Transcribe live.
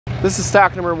This is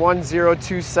stock number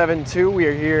 10272. We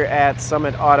are here at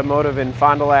Summit Automotive in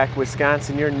Fond du Lac,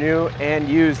 Wisconsin, your new and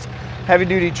used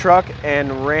heavy-duty truck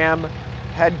and Ram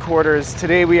headquarters.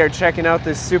 Today we are checking out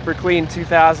this super clean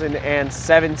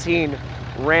 2017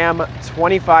 Ram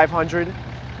 2500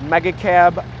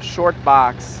 Megacab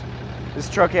Shortbox.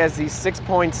 This truck has the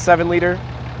 6.7 liter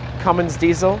Cummins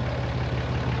diesel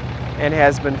and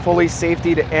has been fully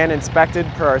safetied and inspected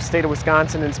per our state of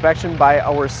Wisconsin inspection by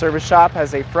our service shop.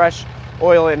 Has a fresh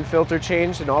oil and filter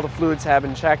change, and all the fluids have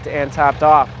been checked and topped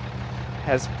off.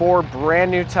 Has 4 brand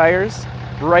new tires.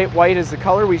 Bright white is the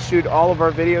color. We shoot all of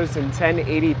our videos in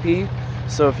 1080p,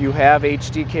 so if you have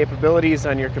HD capabilities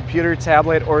on your computer,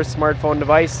 tablet, or smartphone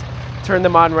device, turn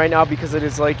them on right now, because it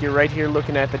is like you're right here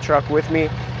looking at the truck with me.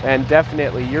 And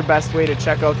definitely your best way to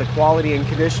check out the quality and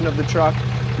condition of the truck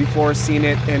before seeing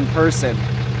it in person.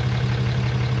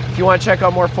 If you want to check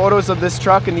out more photos of this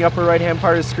truck, in the upper right hand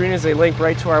part of the screen is a link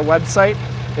right to our website.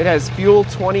 It has fuel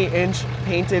 20-inch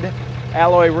painted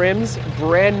alloy rims,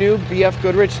 brand new BF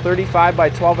Goodrich 35 by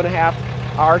 12.5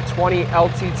 R20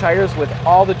 LT tires with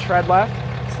all the tread left.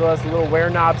 Still has the little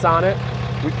wear knobs on it.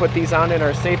 We put these on in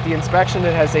our safety inspection.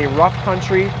 It has a rough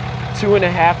country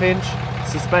 2.5-inch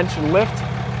suspension lift,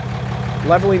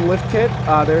 leveling lift kit.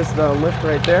 There's the lift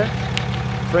right there.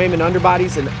 Frame and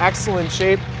underbody's in excellent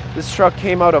shape. This truck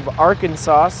came out of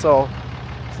Arkansas, so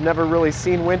it's never really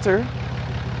seen winter.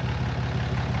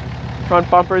 Front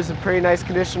bumper's in pretty nice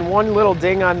condition. One little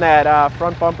ding on that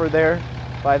front bumper there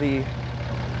by the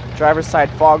driver's side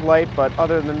fog light, but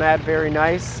other than that, very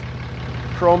nice.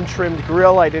 Chrome trimmed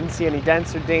grille. I didn't see any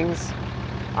dents or dings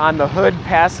on the hood.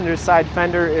 Passenger side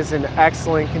fender is in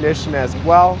excellent condition as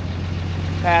well.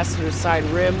 Passenger side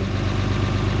rim,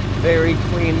 very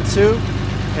clean too.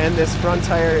 And this front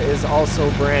tire is also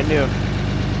brand new.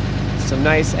 Some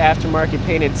nice aftermarket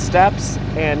painted steps,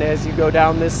 and as you go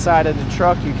down this side of the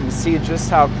truck, you can see just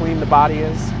how clean the body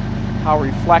is, how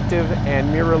reflective and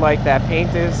mirror-like that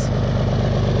paint is.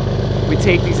 We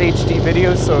take these HD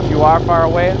videos, so if you are far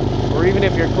away, or even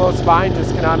if you're close by and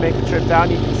just cannot make the trip down,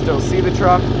 you can still see the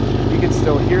truck, you can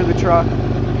still hear the truck,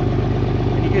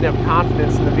 and you can have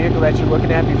confidence in the vehicle that you're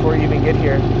looking at before you even get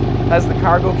here. Has the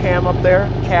cargo cam up there.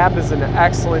 Cab is in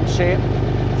excellent shape.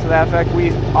 To that effect,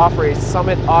 we offer a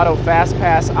Summit Auto Fast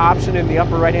Pass option. In the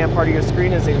upper right hand part of your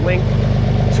screen is a link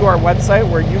to our website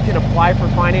where you can apply for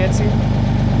financing,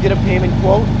 get a payment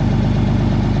quote,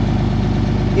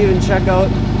 even check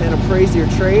out and appraise your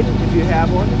trade if you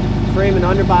have one. Frame and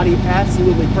underbody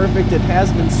absolutely perfect. It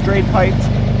has been straight piped.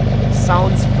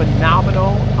 Sounds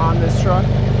phenomenal on this truck.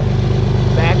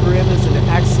 Back rim is in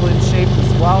excellent shape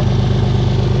as well.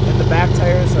 And the back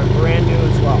tires are brand new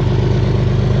as well.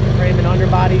 Frame and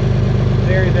underbody,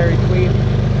 very, very clean.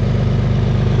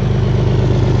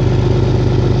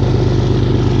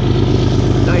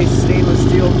 Nice stainless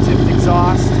steel tipped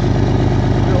exhaust.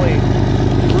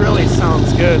 Really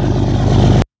sounds good.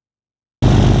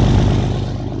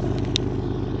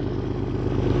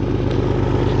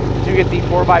 You get the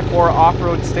 4x4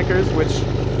 off-road stickers, which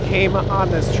came on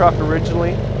this truck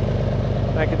originally.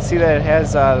 I can see that it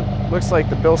has, looks like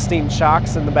the Bilstein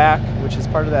shocks in the back, which is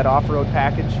part of that off-road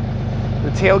package.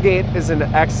 The tailgate is in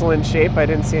excellent shape. I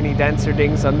didn't see any dents or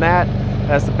dings on that. It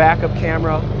has the backup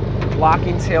camera,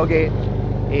 locking tailgate,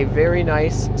 a very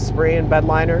nice spray and bed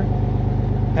liner,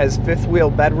 has 5th wheel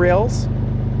bed rails,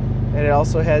 and it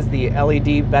also has the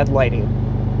LED bed lighting.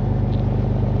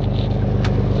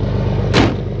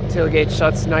 Tailgate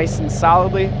shuts nice and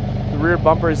solidly. The rear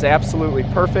bumper is absolutely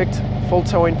perfect. Full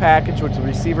towing package with the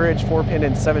receiver hitch, 4-pin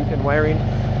and 7-pin wiring,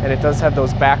 and it does have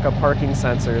those backup parking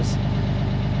sensors.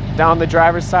 Down the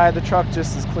driver's side of the truck,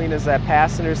 just as clean as that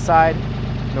passenger side.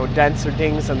 No dents or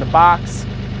dings in the box.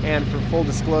 And for full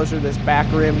disclosure, this back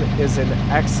rim is in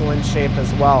excellent shape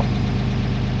as well.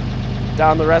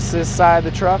 Down the rest of this side of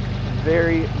the truck,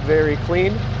 very, very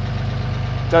clean.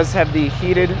 Does have the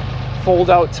heated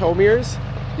fold-out tow mirrors.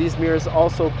 These mirrors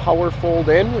also power fold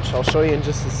in, which I'll show you in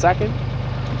just a second.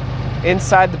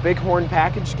 Inside, the Bighorn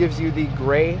package gives you the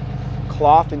gray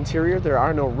cloth interior. There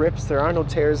are no rips, there are no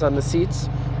tears on the seats.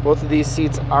 Both of these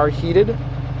seats are heated.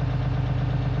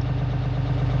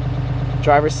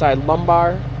 Driver's side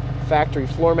lumbar, factory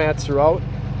floor mats throughout.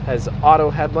 Has auto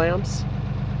headlamps,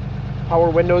 power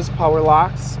windows, power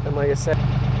locks, and like I said,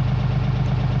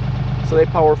 so they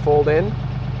power fold in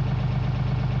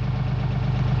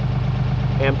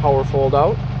and power fold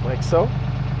out, like so.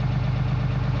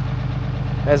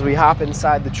 As we hop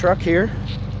inside the truck here,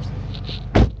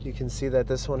 you can see that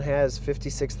this one has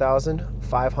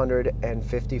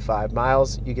 56,555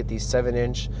 miles. You get the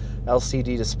 7-inch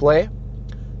LCD display.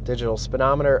 digital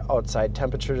speedometer, outside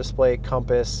temperature display,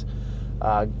 compass,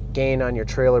 gain on your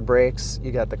trailer brakes.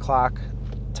 You got the clock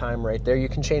time right there. You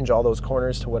can change all those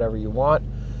corners to whatever you want.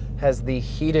 Has the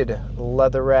heated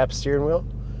leather wrap steering wheel.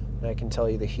 And I can tell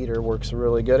you the heater works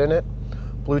really good in it.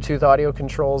 Bluetooth audio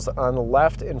controls on the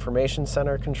left, information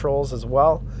center controls as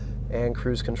well, and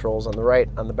cruise controls on the right.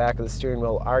 On the back of the steering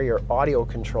wheel are your audio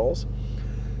controls.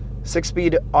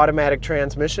 6-speed automatic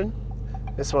transmission.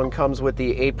 This one comes with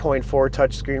the 8.4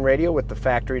 touchscreen radio with the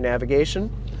factory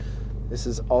navigation. This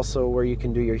is also where you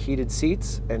can do your heated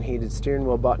seats and heated steering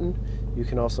wheel button. You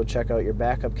can also check out your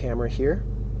backup camera here,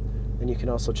 and you can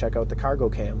also check out the cargo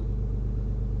cam,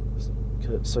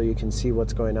 so you can see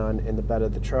what's going on in the bed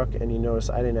of the truck. And you notice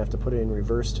I didn't have to put it in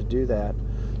reverse to do that,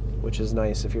 which is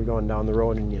nice. If you're going down the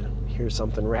road and you hear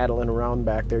something rattling around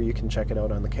back there, you can check it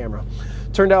out on the camera.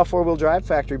 Turned out 4-wheel drive,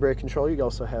 factory brake control. You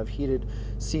also have heated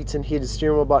seats and heated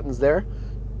steering wheel buttons there.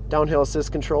 Downhill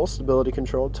assist control, stability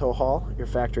control, tow haul, your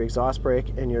factory exhaust brake,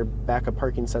 and your backup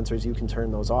parking sensors. You can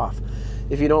turn those off.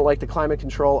 If you don't like the climate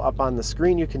control up on the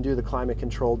screen, you can do the climate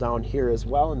control down here as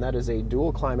well, and that is a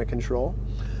dual climate control.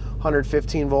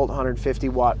 115 volt, 150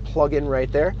 watt plug-in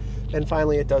right there. And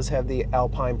finally, it does have the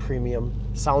Alpine premium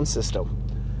sound system.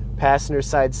 Passenger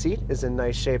side seat is in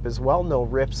nice shape as well. No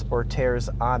rips or tears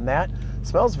on that.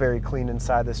 Smells very clean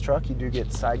inside this truck. You do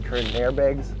get side curtain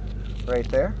airbags right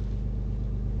there.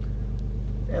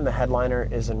 And the headliner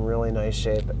is in really nice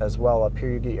shape as well. Up here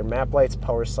you get your map lights,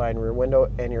 power slide rear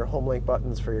window, and your Homelink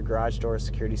buttons for your garage door,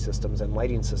 security systems, and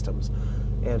lighting systems.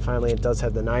 And finally, it does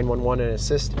have the 911 and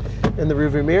assist in the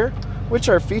rearview mirror, which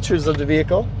are features of the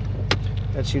vehicle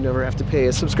that you never have to pay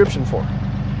a subscription for.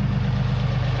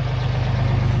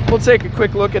 We'll take a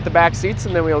quick look at the back seats,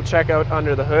 and then we'll check out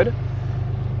under the hood.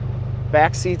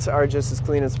 Back seats are just as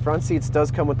clean as the front seats.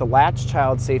 Does come with the Latch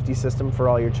child safety system for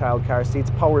all your child car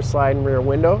seats. Power slide and rear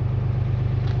window.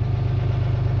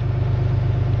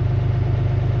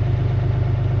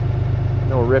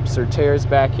 No rips or tears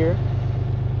back here.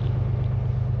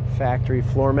 Factory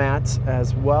floor mats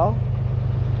as well.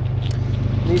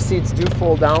 These seats do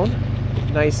fold down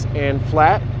nice and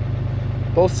flat.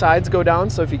 Both sides go down,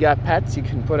 so if you got pets, you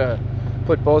can put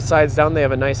both sides down. They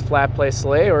have a nice flat place to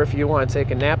lay, or if you want to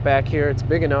take a nap back here, it's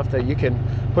big enough that you can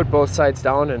put both sides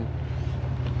down and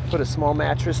put a small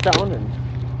mattress down and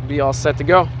be all set to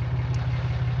go.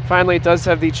 Finally, it does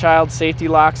have the child safety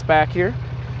locks back here.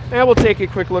 And we'll take a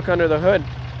quick look under the hood.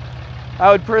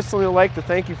 I would personally like to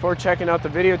thank you for checking out the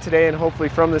video today, and hopefully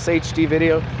from this HD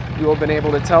video, you will have been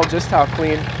able to tell just how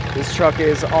clean this truck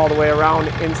is all the way around,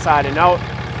 inside and out.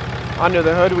 Under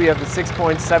the hood, we have the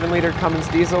 6.7 liter Cummins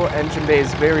diesel. Engine bay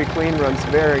is very clean, runs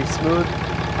very smooth,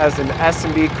 has an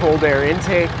S&B cold air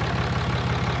intake.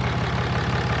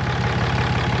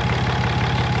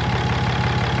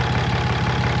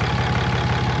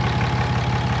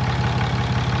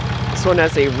 This one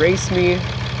has a Race Me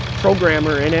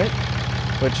programmer in it,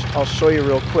 which I'll show you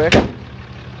real quick.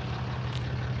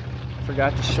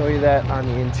 Forgot to show you that on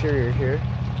the interior here.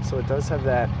 So it does have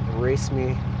that Race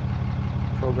Me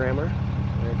programmer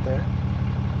right there,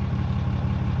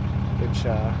 which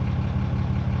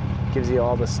gives you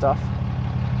all the stuff.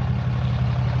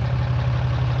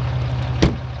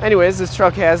 Anyways, this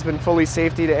truck has been fully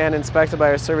safetied and inspected by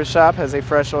our service shop, has a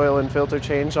fresh oil and filter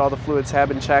change. All the fluids have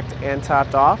been checked and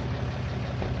topped off.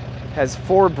 Has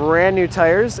 4 brand new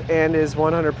tires and is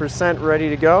 100% ready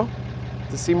to go.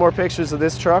 To see more pictures of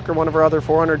this truck or one of our other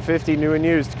 450 new and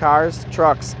used cars,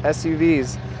 trucks,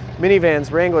 SUVs,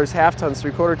 minivans, Wranglers, half tons,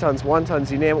 3/4 tons, 1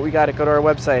 tons, you name it, we got it. Go to our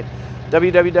website,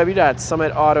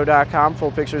 www.summitauto.com.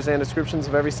 Full pictures and descriptions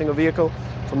of every single vehicle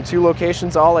from 2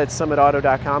 locations, all at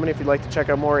summitauto.com. And if you'd like to check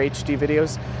out more HD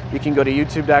videos, you can go to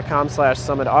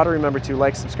youtube.com/summitauto. Remember to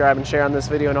like, subscribe, and share on this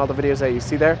video and all the videos that you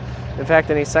see there. In fact,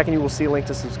 in a second, you will see a link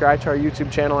to subscribe to our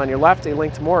YouTube channel on your left, a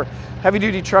link to more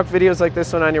heavy-duty truck videos like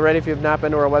this one on your right. If you have not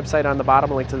been to our website, on the bottom,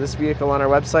 a link to this vehicle on our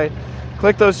website.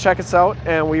 Click those, check us out,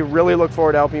 and we really look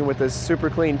forward to helping you with this super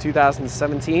clean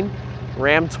 2017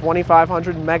 Ram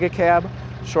 2500 Megacab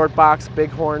Shortbox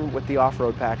Bighorn with the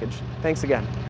off-road package. Thanks again.